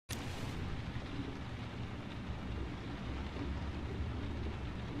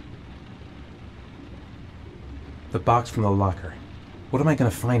The box from the locker. What am I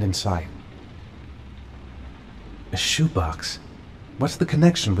gonna find inside? A shoebox? What's the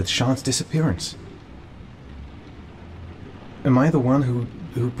connection with Sean's disappearance? Am I the one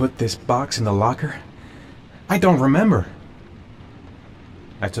who put this box in the locker? I don't remember!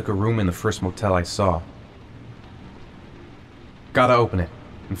 I took a room in the first motel I saw. Gotta open it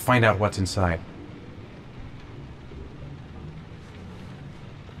and find out what's inside.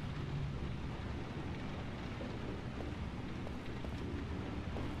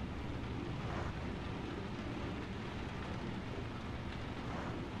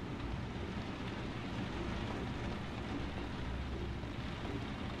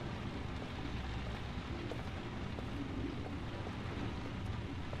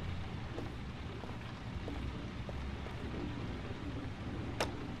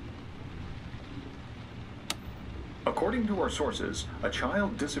 According to our sources, a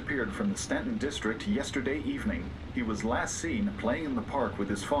child disappeared from the Stanton district yesterday evening. He was last seen playing in the park with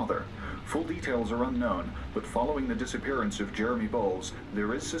his father. Full details are unknown, but following the disappearance of Jeremy Bowles,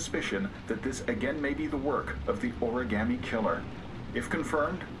 there is suspicion that this again may be the work of the origami killer. If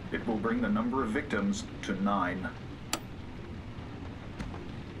confirmed, it will bring the number of victims to 9.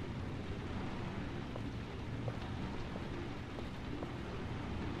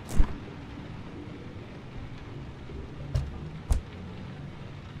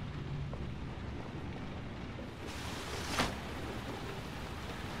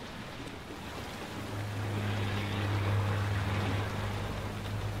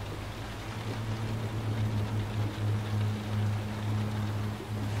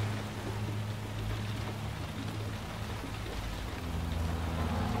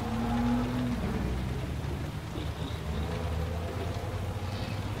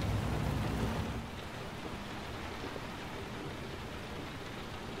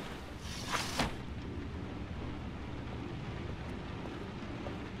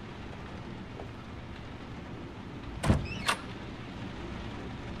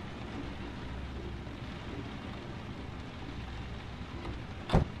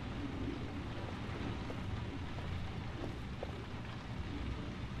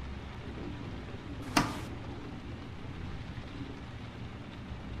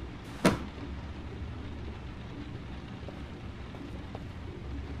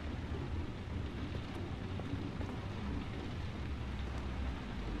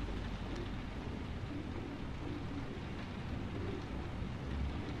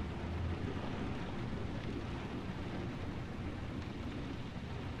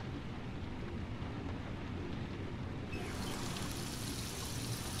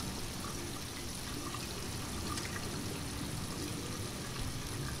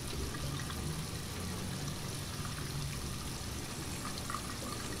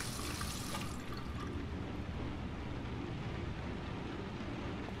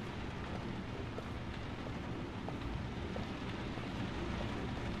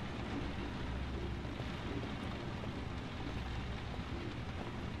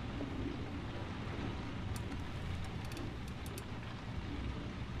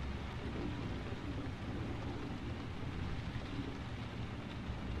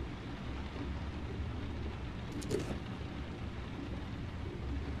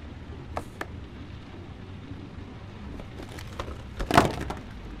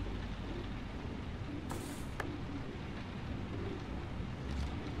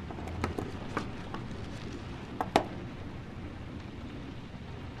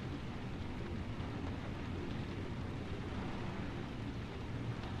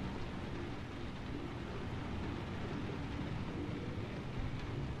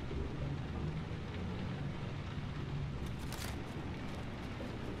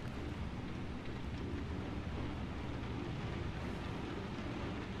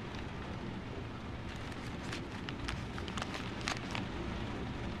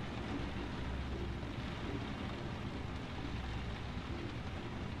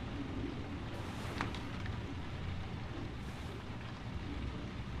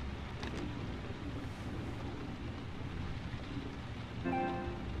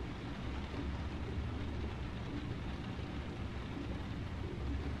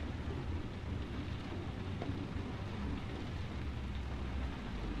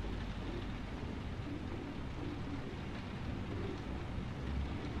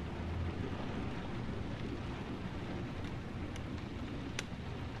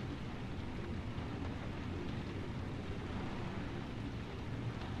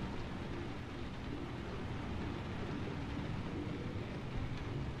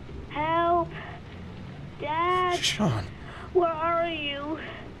 Sean. Where are you?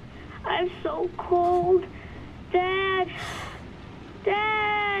 I'm so cold. Dad!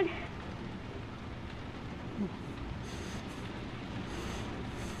 Dad!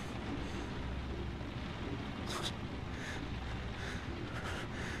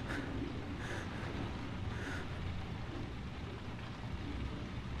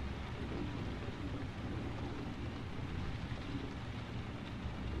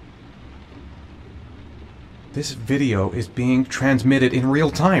 This video is being transmitted in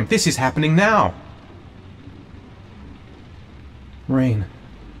real time. This is happening now. Rain.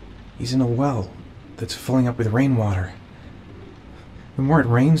 He's in a well that's filling up with rainwater. The more it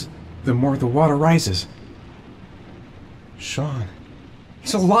rains, the more the water rises. Sean.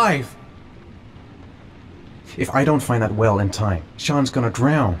 He's alive! If I don't find that well in time, Sean's gonna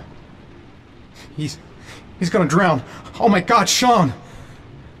drown. He's gonna drown. Oh my God, Sean!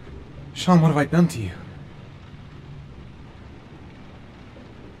 Sean, what have I done to you?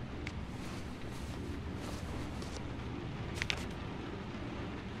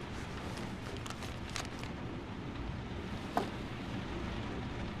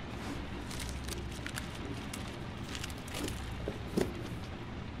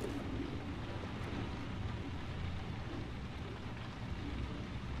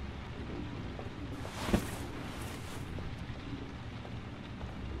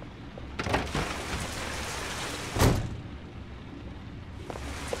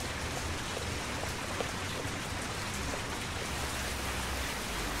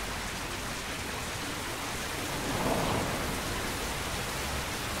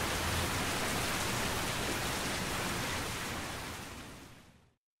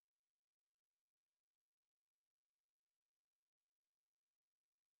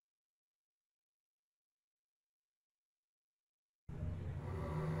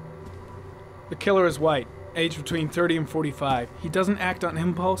 The killer is white, aged between 30 and 45. He doesn't act on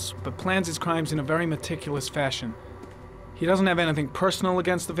impulse, but plans his crimes in a very meticulous fashion. He doesn't have anything personal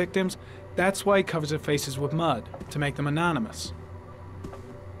against the victims. That's why he covers their faces with mud, to make them anonymous.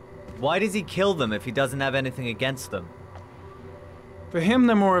 Why does he kill them if he doesn't have anything against them? For him,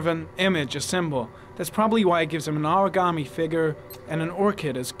 they're more of an image, a symbol. That's probably why he gives them an origami figure and an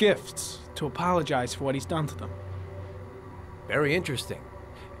orchid as gifts, to apologize for what he's done to them. Very interesting.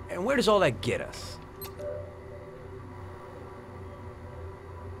 And where does all that get us?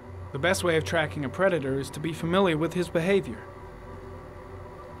 The best way of tracking a predator is to be familiar with his behavior.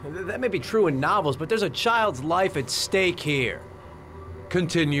 That may be true in novels, but there's a child's life at stake here.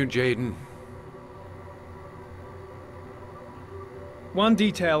 Continue, Jaden. One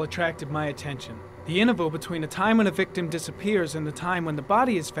detail attracted my attention. The interval between the time when a victim disappears and the time when the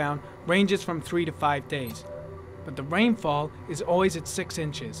body is found ranges from 3 to 5 days. But the rainfall is always at 6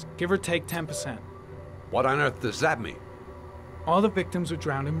 inches, give or take 10%. What on earth does that mean? All the victims were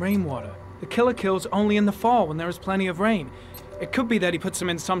drowned in rainwater. The killer kills only in the fall when there is plenty of rain. It could be that he puts them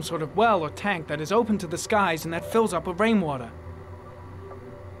in some sort of well or tank that is open to the skies and that fills up with rainwater.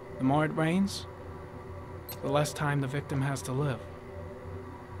 The more it rains, the less time the victim has to live.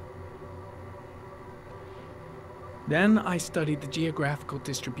 Then I studied the geographical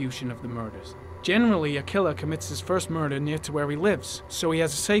distribution of the murders. Generally, a killer commits his first murder near to where he lives, so he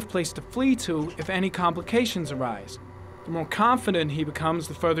has a safe place to flee to if any complications arise. The more confident he becomes,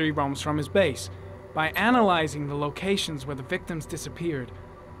 the further he roams from his base. By analyzing the locations where the victims disappeared,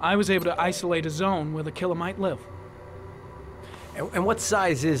 I was able to isolate a zone where the killer might live. And what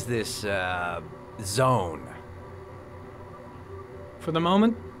size is this, zone? For the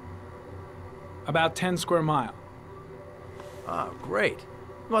moment, about 10 square miles. Oh, great.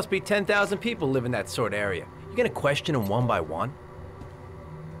 Must be 10,000 people live in that sort of area. You gonna question them one by one?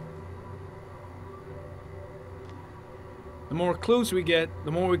 The more clues we get,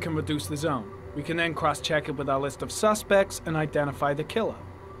 the more we can reduce the zone. We can then cross-check it with our list of suspects and identify the killer.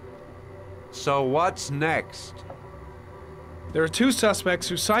 So what's next? There are 2 suspects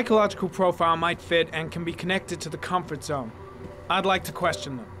whose psychological profile might fit and can be connected to the comfort zone. I'd like to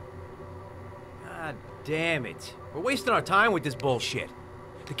question them. God damn it. We're wasting our time with this bullshit.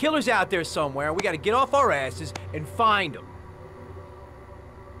 The killer's out there somewhere, and we gotta get off our asses and find him.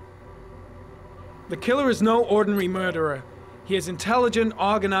 The killer is no ordinary murderer. He is intelligent,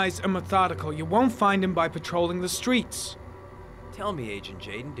 organized, and methodical. You won't find him by patrolling the streets. Tell me, Agent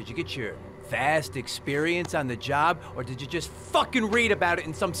Jaden, did you get your vast experience on the job, or did you just fucking read about it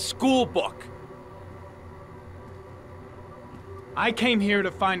in some school book? I came here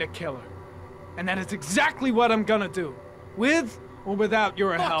to find a killer. And that is exactly what I'm gonna do. With or without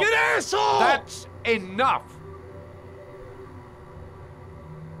your help. Fucking asshole! That's enough!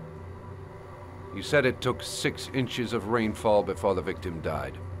 You said it took 6 inches of rainfall before the victim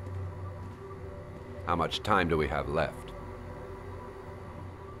died. How much time do we have left?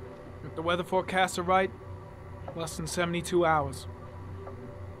 If the weather forecasts are right, less than 72 hours.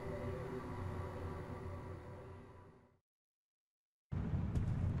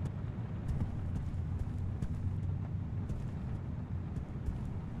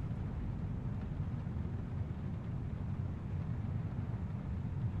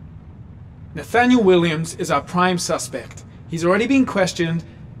 Nathaniel Williams is our prime suspect. He's already been questioned,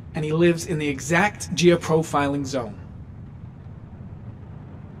 and he lives in the exact geoprofiling zone.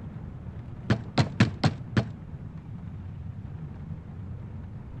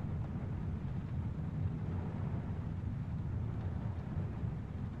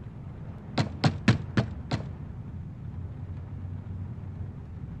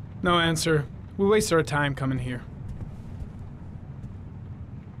 No answer. We waste our time coming here.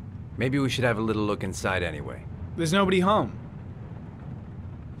 Maybe we should have a little look inside anyway. There's nobody home.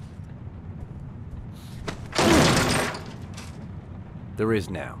 There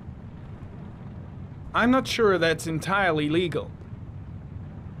is now. I'm not sure that's entirely legal.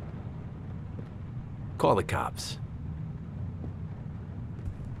 Call the cops.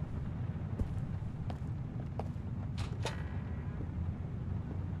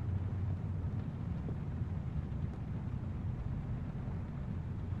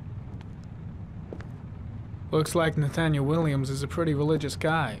 Looks like Nathaniel Williams is a pretty religious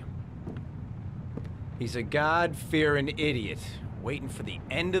guy. He's a God-fearing idiot, waiting for the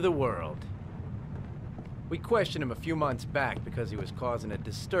end of the world. We questioned him a few months back because he was causing a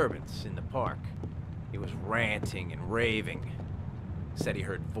disturbance in the park. He was ranting and raving. Said he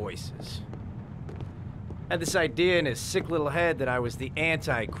heard voices. Had this idea in his sick little head that I was the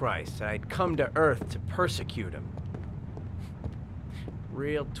Antichrist, that I'd come to Earth to persecute him.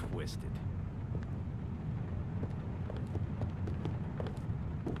 Real twisted.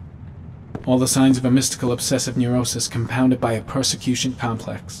 All the signs of a mystical obsessive neurosis compounded by a persecution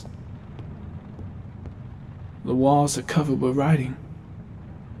complex. The walls are covered with writing.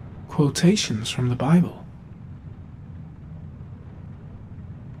 Quotations from the Bible.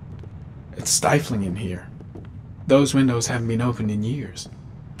 It's stifling in here. Those windows haven't been opened in years.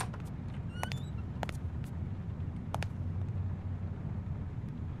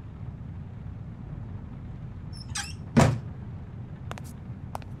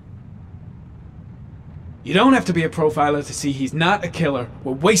 You don't have to be a profiler to see he's not a killer.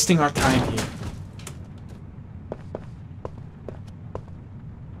 We're wasting our time here.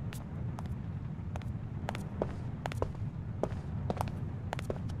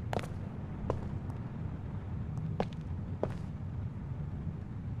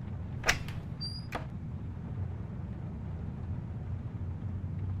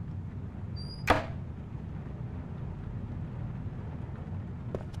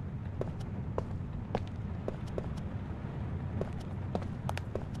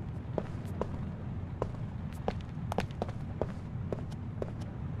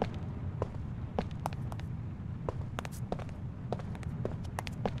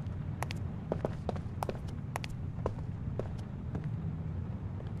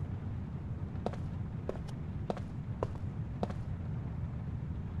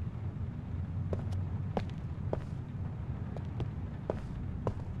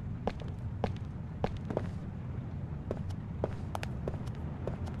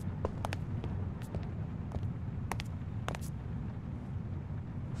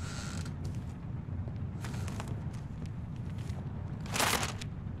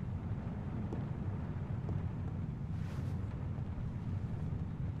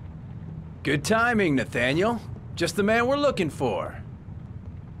 Good timing, Nathaniel. Just the man we're looking for.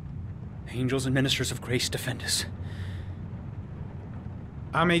 Angels and ministers of grace defend us.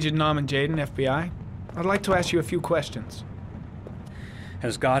 I'm Agent Norman Jaden, FBI. I'd like to ask you a few questions.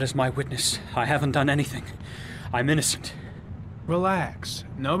 As God is my witness, I haven't done anything. I'm innocent. Relax.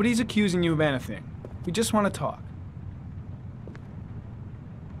 Nobody's accusing you of anything. We just want to talk.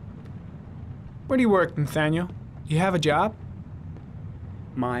 Where do you work, Nathaniel? Do you have a job?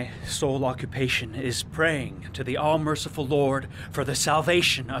 My sole occupation is praying to the all-merciful Lord for the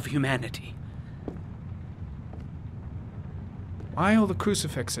salvation of humanity. Why all the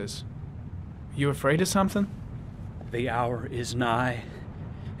crucifixes? You afraid of something? The hour is nigh,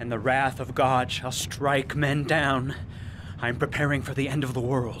 and the wrath of God shall strike men down. I'm preparing for the end of the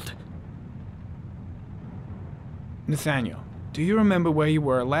world. Nathaniel, do you remember where you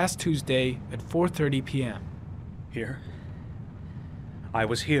were last Tuesday at 4:30 p.m.? Here? I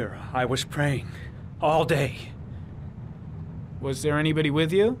was here. I was praying. All day. Was there anybody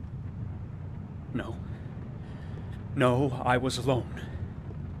with you? No. No, I was alone.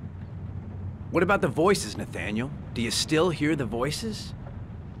 What about the voices, Nathaniel? Do you still hear the voices?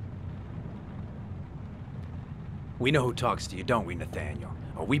 We know who talks to you, don't we, Nathaniel?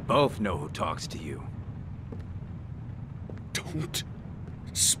 Or we both know who talks to you. Don't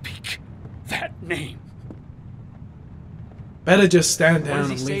speak that name. Better just stand What down does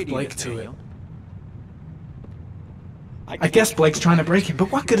he and say leave to you, Blake to it. Nathaniel? I guess Blake's trying to break him,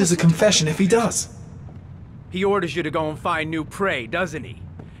 but what good is a confession if he does? He orders you to go and find new prey, doesn't he?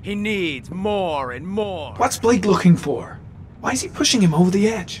 He needs more and more. What's Blake looking for? Why is he pushing him over the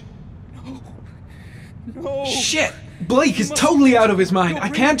edge? No. Shit! Blake is totally out of his mind. I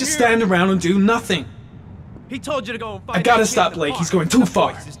can't just stand around and do nothing. He told you to go and find I gotta that kid stop in the Blake. park. He's going too The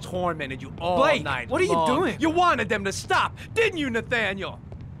far. voices tormented you all Blake, night what are you long. doing? You wanted them to stop, didn't you, Nathaniel?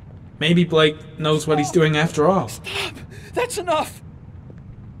 Maybe Blake knows what he's doing after all. That's enough.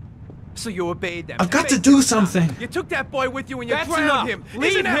 So you obeyed them. I've got You to made do them stop. something. You took that boy with you and you That's drowned enough. him.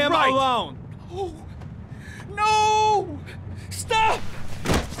 Leave Isn't that him right? alone. No! Stop!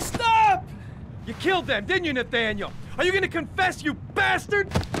 Stop! You killed them, didn't you, Nathaniel? Are you gonna confess, you bastard?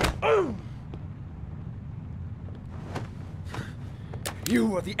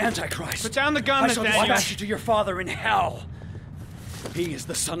 You are the Antichrist. Put down the gun, I shall Nathaniel. dispatch you to your father in hell. He is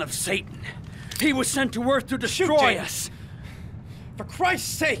the son of Satan. He was sent to earth to destroy James. us. For Christ's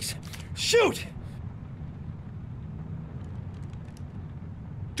sakes, shoot!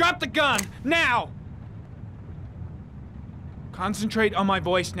 Drop the gun, now! Concentrate on my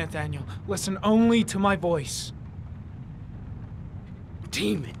voice, Nathaniel. Listen only to my voice.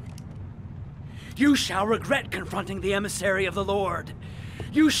 Demon, you shall regret confronting the emissary of the Lord.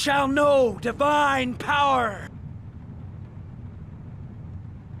 You shall know divine power.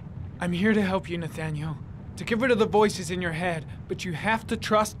 I'm here to help you, Nathaniel. To get rid of the voices in your head, but you have to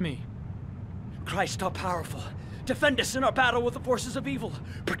trust me. Christ all powerful, defend us in our battle with the forces of evil.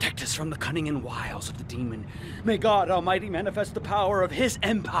 Protect us from the cunning and wiles of the demon. May God Almighty manifest the power of his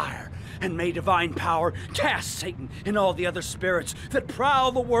empire, and may divine power cast Satan and all the other spirits that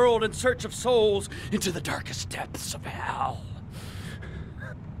prowl the world in search of souls into the darkest depths of hell.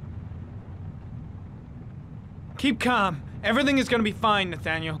 Keep calm. Everything is gonna be fine,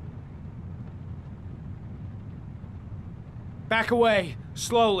 Nathaniel. Back away,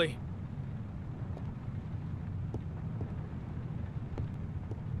 slowly.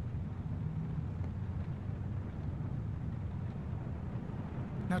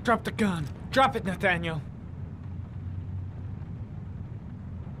 Now drop the gun. Drop it, Nathaniel.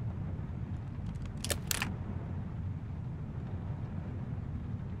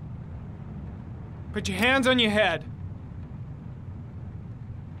 Put your hands on your head.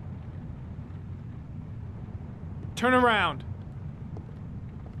 Turn around.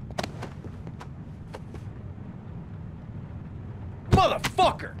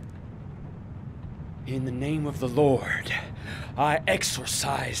 Motherfucker! In the name of the Lord, I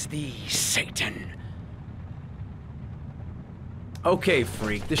exorcise thee, Satan. Okay,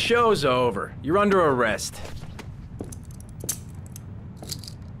 freak, the show's over. You're under arrest.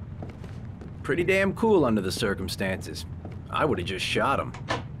 Pretty damn cool under the circumstances. I would've just shot him.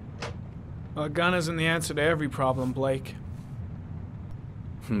 A gun isn't the answer to every problem, Blake.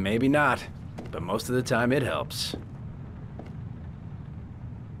 Maybe not, but most of the time it helps.